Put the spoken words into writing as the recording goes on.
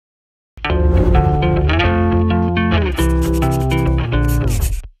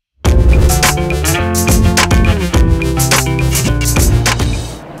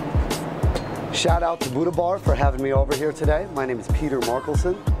Buddha Bar for having me over here today. My name is Peter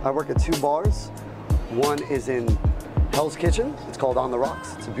Markelson. I work at 2 bars. One is in Hell's Kitchen. It's called On the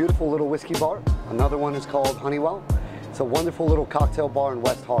Rocks. It's a beautiful little whiskey bar. Another one is called Honeywell. It's a wonderful little cocktail bar in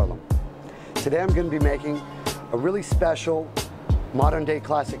West Harlem. Today I'm going to be making a really special modern day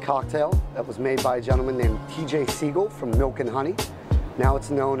classic cocktail that was made by a gentleman named TJ Siegel from Milk and Honey. Now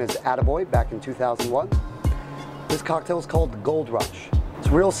it's known as Attaboy, back in 2001. This cocktail is called the Gold Rush. It's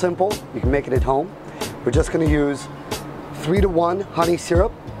real simple. You can make it at home. We're just going to use 3-to-1 honey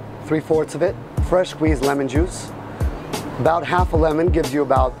syrup, 3/4 of it, fresh squeezed lemon juice. About half a lemon gives you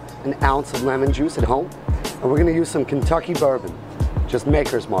about an ounce of lemon juice at home. And we're going to use some Kentucky Bourbon, just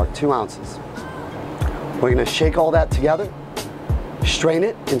Maker's Mark, 2 ounces. We're going to shake all that together, strain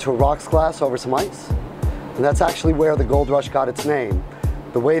it into a rocks glass over some ice. And that's actually where the Gold Rush got its name.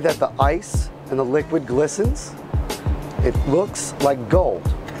 The way that the ice and the liquid glistens, it looks like gold.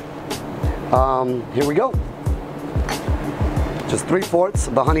 Here we go. Just 3/4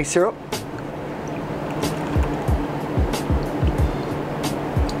 of the honey syrup.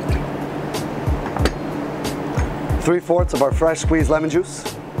 Three-fourths of our fresh squeezed lemon juice.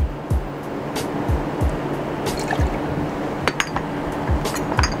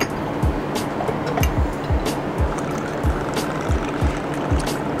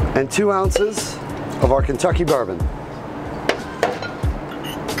 And 2 ounces of our Kentucky Bourbon.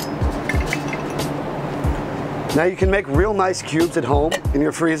 Now you can make real nice cubes at home in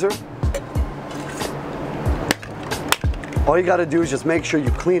your freezer. All you got to do is just make sure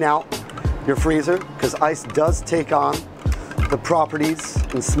you clean out your freezer, because ice does take on the properties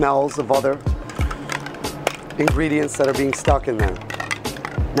and smells of other ingredients that are being stuck in there.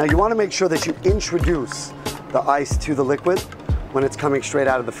 Now you want to make sure that you introduce the ice to the liquid when it's coming straight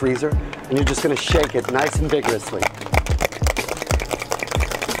out of the freezer, and you're just going to shake it nice and vigorously.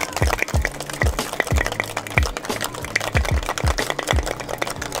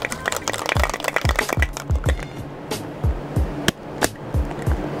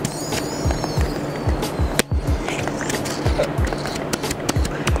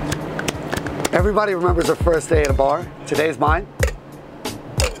 Everybody remembers their first day at a bar. Today's mine.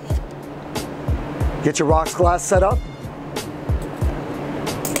 Get your rocks glass set up.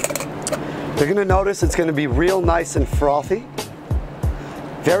 You're going to notice it's going to be real nice and frothy.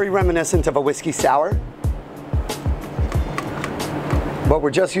 Very reminiscent of a whiskey sour. But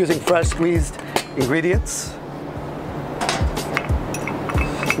we're just using fresh squeezed ingredients.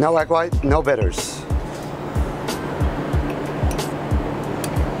 No egg white, no bitters.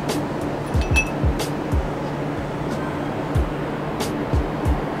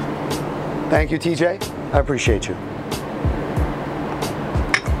 Thank you, TJ. I appreciate you.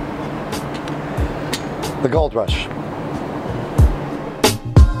 The Gold Rush.